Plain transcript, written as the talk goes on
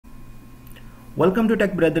Welcome to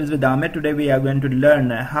Tech Brothers with Ahmed. Today we are going to learn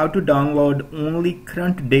how to download only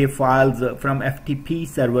current day files from FTP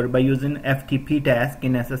server by using FTP Task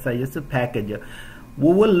in SSIS package.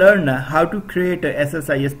 We will learn how to create a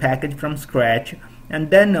SSIS package from scratch, and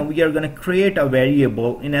then we are going to create a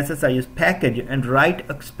variable in SSIS package and write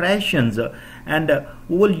expressions, and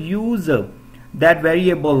we will use that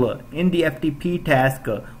variable in the FTP task.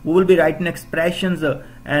 We will be writing expressions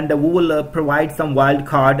and we will provide some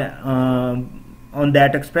wildcard on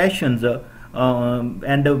that expressions,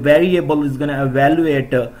 and the variable is going to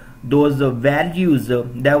evaluate those values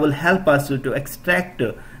that will help us to extract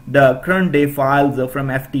the current day files from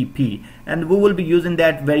FTP, and we will be using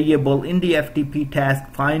that variable in the FTP task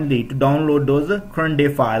finally to download those current day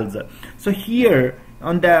files. So here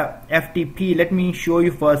on the FTP, let me show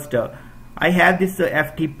you first. I have this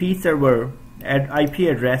FTP server at IP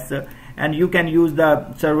address, and you can use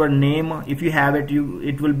the server name. If you have it,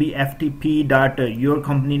 it will be ftp.your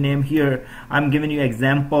company name. Here I'm giving you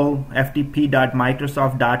example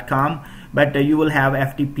ftp.microsoft.com, but you will have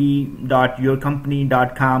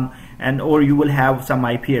ftp.yourcompany.com, and or you will have some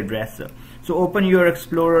IP address. So open your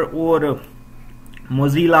Explorer or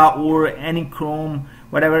Mozilla or any Chrome,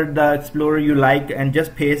 whatever the Explorer you like, and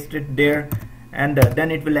just paste it there, and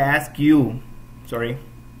then it will ask you,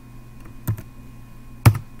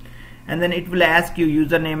 and then it will ask you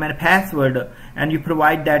username and password, and you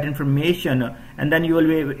provide that information, and then you will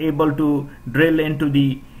be able to drill into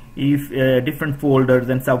the different folders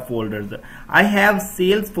and subfolders. I have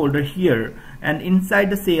sales folder here, and inside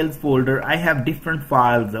the sales folder I have different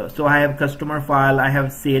files. So I have customer file, I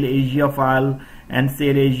have sale Asia file, and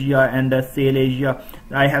sale Asia and sale Asia.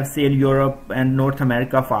 I have sale Europe and North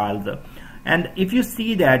America files. And if you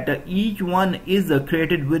see that each one is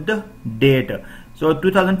created with the date. So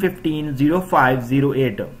 2015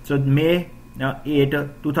 0508, so May 8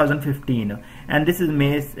 2015, and this is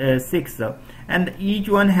May 6, and each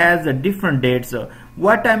one has different dates.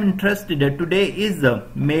 What I'm interested in today is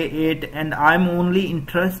May 8, and I'm only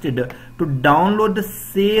interested to download the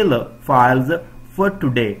sale files for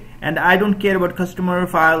today, and I don't care about customer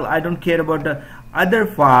file, I don't care about other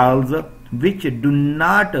files which do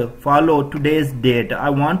not follow today's date.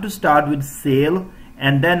 I want to start with sale,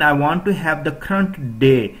 and then I want to have the current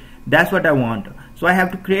day. That's what I want. So I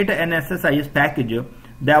have to create an SSIS package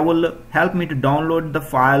that will help me to download the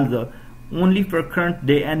files only for current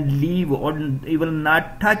day and leave or even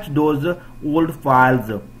not touch those old files.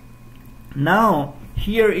 Now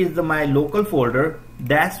here is my local folder.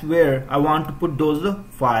 That's where I want to put those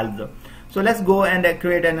files. So let's go and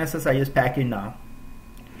create an SSIS package now.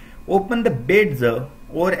 Open the bids or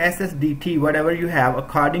SSDT, whatever you have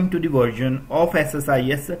according to the version of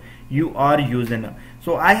SSIS you are using.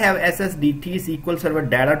 So I have SSDT SQL Server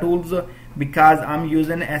Data Tools because I'm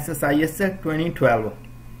using SSIS 2012.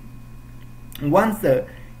 Once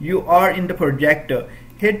you are in the project,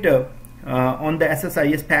 hit on the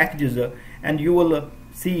SSIS packages, and you will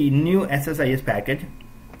see new SSIS package,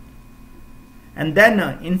 and then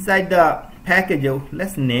inside the package,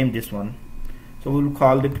 let's name this one. So we'll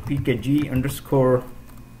call it pkg_get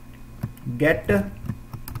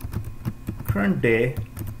current day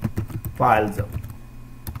files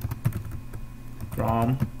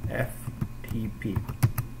from FTP.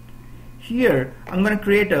 Here I'm going to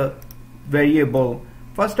create a variable.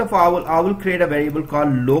 First of all, I will create a variable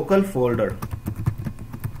called local folder,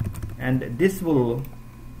 and this will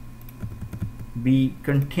be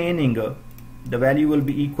containing the value will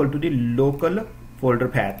be equal to the local folder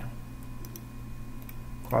path.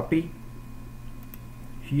 Copy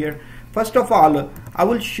here. First of all, I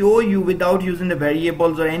will show you without using the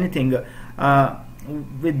variables or anything,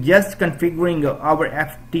 with just configuring our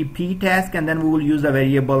FTP task, and then we will use a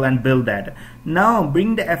variable and build that. Now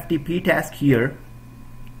bring the FTP task here.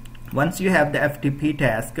 Once you have the FTP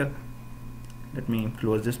task, let me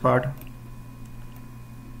close this part.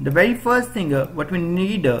 The very first thing what we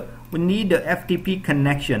need a FTP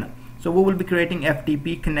connection. So we will be creating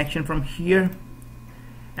FTP connection from here,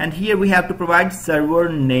 and here we have to provide server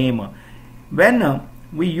name. When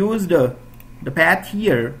we used the path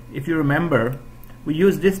here, if you remember, we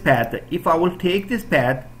use this path. If I will take this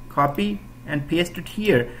path, copy and paste it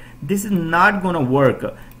here, this is not going to work.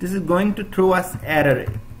 This is going to throw us error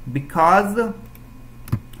because,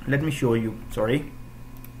 let me show you,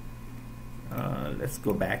 let's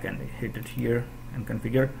go back and hit it here and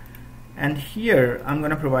configure, and here I'm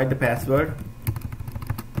going to provide the password.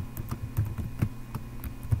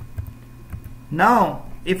 Now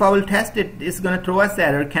if I will test it, it's going to throw us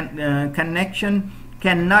error. Connection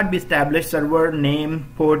cannot be established, server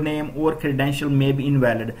name, port name or credential may be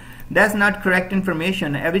invalid. That's not correct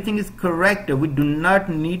information. Everything is correct. We do not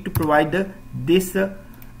need to provide this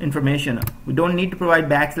information. We don't need to provide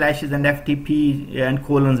backslashes and FTP and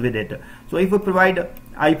colons with it. So if we provide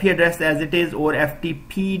IP address as it is, or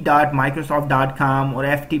ftp.microsoft.com or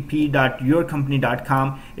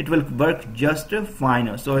ftp.yourcompany.com, it will work just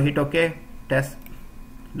fine. So hit OK. Test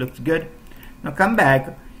looks good. Now come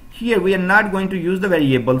back. Here we are not going to use the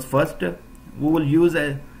variables first. We will use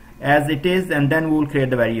as it is, and then we will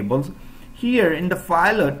create the variables. Here in the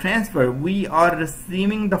file transfer, we are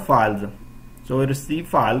receiving the files. So we receive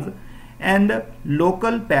files, and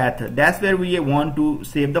local path, that's where we want to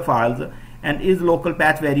save the files, and is local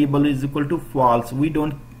path variable is equal to false. We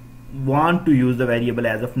don't want to use the variable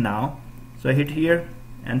as of now. So I hit here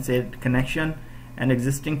and say connection and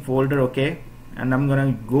existing folder. OK, and I'm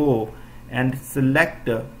gonna go and select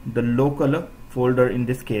the local folder in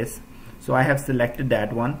this case. So I have selected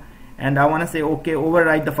that one, and I want to say OK,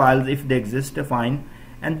 override the files if they exist, fine.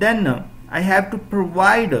 And then I have to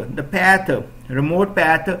provide the path, remote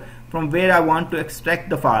path, from where I want to extract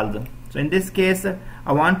the files. So in this case,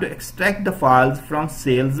 I want to extract the files from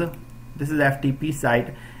sales. This is FTP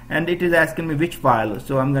site, and it is asking me which file.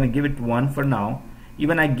 So I'm going to give it 1 for now.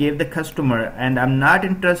 Even I gave the customer, and I'm not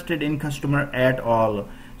interested in customer at all.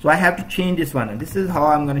 So I have to change this one. This is how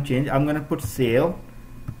I'm going to change. I'm going to put sale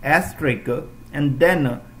asterisk, and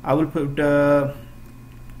then I will put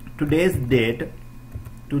today's date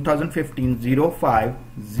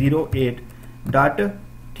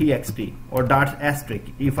 2015-05-08.txt or .asterisk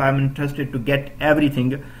if I'm interested to get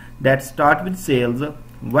everything that start with sales,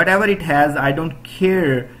 whatever it has. I don't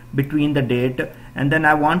care between the date, and then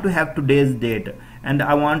I want to have today's date, and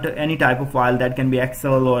I want any type of file that can be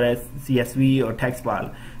Excel or CSV or text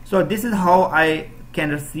file. So this is how I can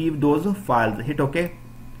receive those files. Hit OK.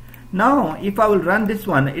 Now if I will run this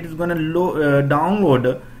one, it is going to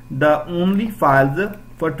download the only files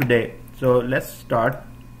for today. So let's start.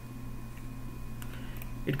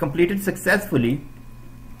 It completed successfully,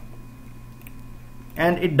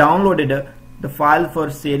 and it downloaded the file for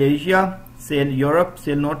Sale Asia, Sale Europe,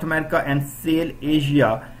 Sale North America, and Sale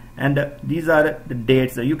Asia, and these are the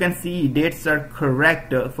dates. You can see dates are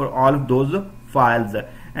correct for all of those files,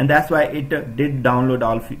 and that's why it did download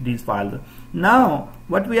all of these files. Now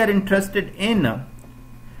what we are interested in,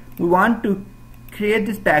 we want to create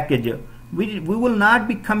this package. We will not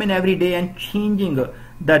be coming every day and changing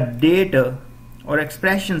the date or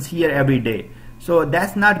expressions here every day. So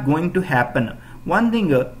that's not going to happen. One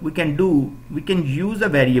thing we can do, we can use a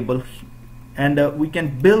variable, and we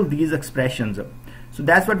can build these expressions. So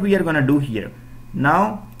that's what we are going to do here.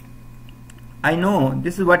 Now I know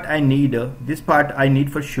this is what I need. This part I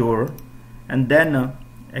need for sure, and then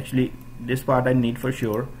actually this part I need for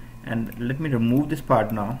sure, and let me remove this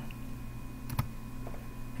part now.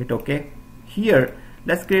 Hit OK. Here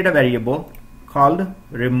let's create a variable called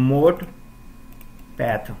remote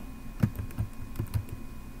path.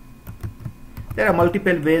 There are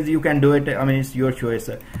multiple ways you can do it. I mean, it's your choice.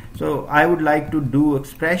 So I would like to do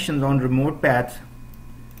expressions on remote path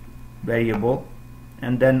variable,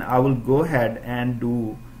 and then I will go ahead and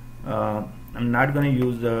do I'm not going to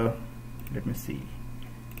use let me see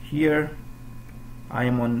here. I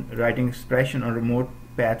am on writing expression on remote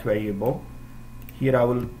path variable. Here I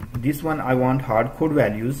will, this one I want hard code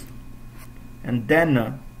values, and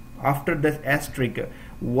then after this asterisk,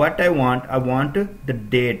 what I want the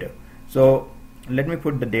date. So let me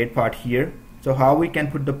put the date part here. So how we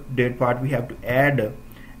can put the date part, we have to add,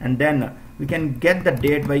 and then we can get the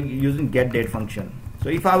date by using getDate function. So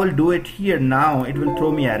if I will do it here now, it will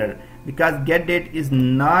throw me error because getDate is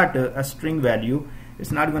not a string value.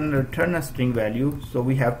 It's not going to return a string value, so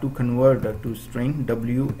we have to convert to string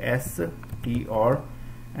WSTR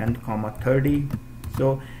and comma 30.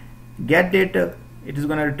 So getDate, it is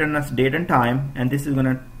going to return us date and time, and this is going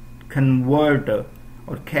to convert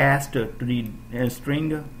or cast to the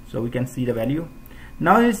string, so we can see the value.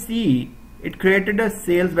 Now you see it created a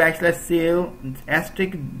sales / sale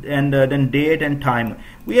asterisk and then date and time.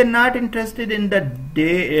 We are not interested in the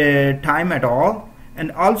day time at all,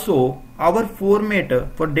 and also our format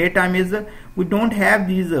for daytime is we don't have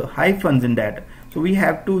these hyphens in that, so we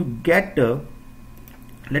have to get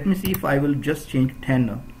let me see if I will just change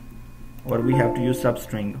 10, or we have to use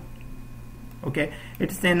substring. Okay,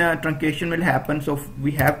 it's then truncation will happen, so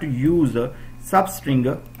we have to use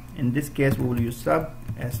substring. In this case we will use sub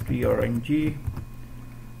strng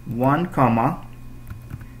 1 comma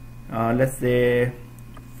let's say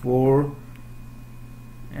 4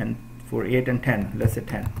 and 4 8 and 10, let's say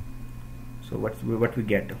 10. So what we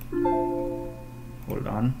get, hold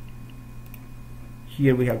on,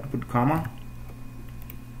 here we have to put comma,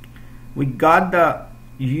 we got the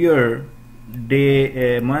year,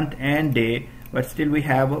 day, month and day, but still we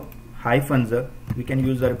have hyphens. We can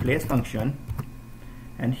use the replace function,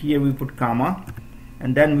 and here we put comma,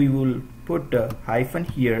 and then we will put hyphen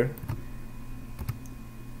here,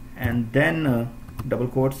 and then double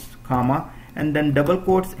quotes, comma, and then double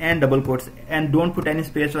quotes, and don't put any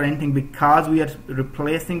space or anything, because we are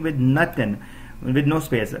replacing with nothing, with no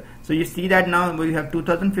space. So you see that now we have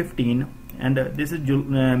 2015, and this is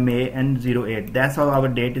May and 08. That's how our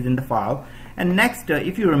date is in the file. And next,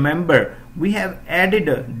 if you remember, we have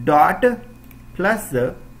added dot plus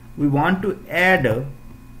we want to add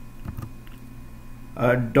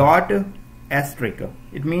a dot asterisk.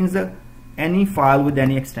 It means any file with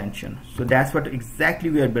any extension. So that's what exactly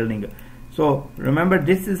we are building. So remember,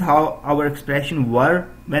 this is how our expression were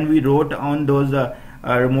when we wrote on those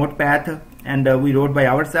remote path, and we wrote by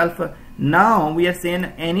ourselves. Now we are saying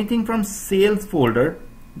anything from sales folder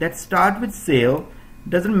that start with sale,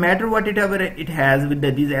 doesn't matter whatever it has with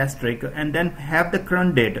these asterisks, and then have the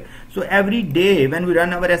current date. So every day when we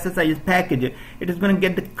run our SSIS package, it is going to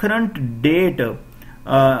get the current date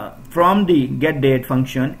from the getDate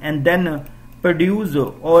function, and then produce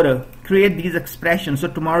or create these expressions. So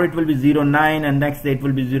tomorrow it will be 09, and next day it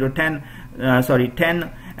will be 10,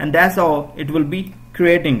 and that's how it will be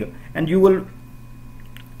creating. And you will,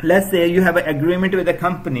 let's say you have an agreement with a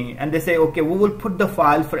company, and they say, okay, we will put the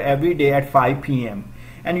file for every day at 5 p.m.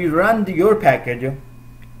 and you run your package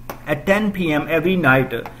at 10 p.m. every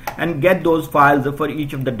night and get those files for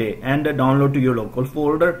each of the day, and download to your local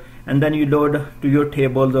folder, and then you load to your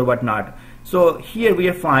tables or whatnot. So here we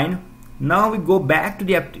are fine. Now we go back to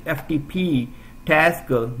the FTP task,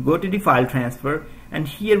 go to the file transfer, and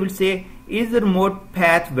here we'll say, is the remote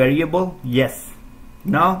path variable? Yes.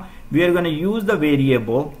 Now we are going to use the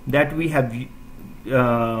variable that we have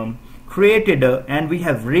created, and we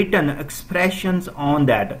have written expressions on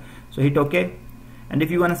that. So hit OK, and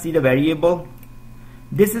if you want to see the variable,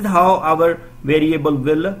 this is how our variable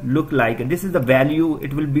will look like. This is the value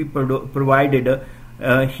it will be provided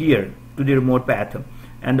here to the remote path,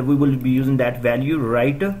 and we will be using that value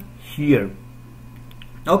right here.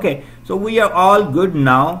 Okay, so we are all good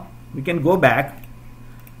now. We can go back.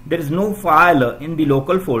 There is no file in the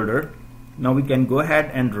local folder. Now we can go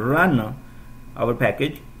ahead and run our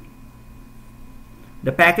package.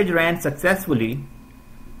 The package ran successfully.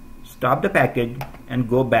 Stop the package and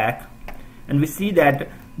go back, and we see that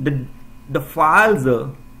the files,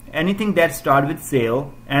 anything that start with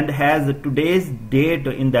sale and has today's date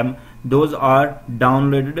in them, those are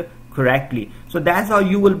downloaded correctly. So that's how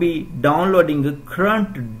you will be downloading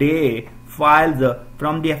current day files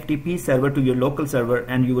from the FTP server to your local server,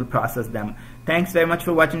 and you will process them. Thanks very much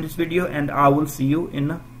for watching this video, and I will see you in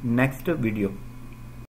the next video.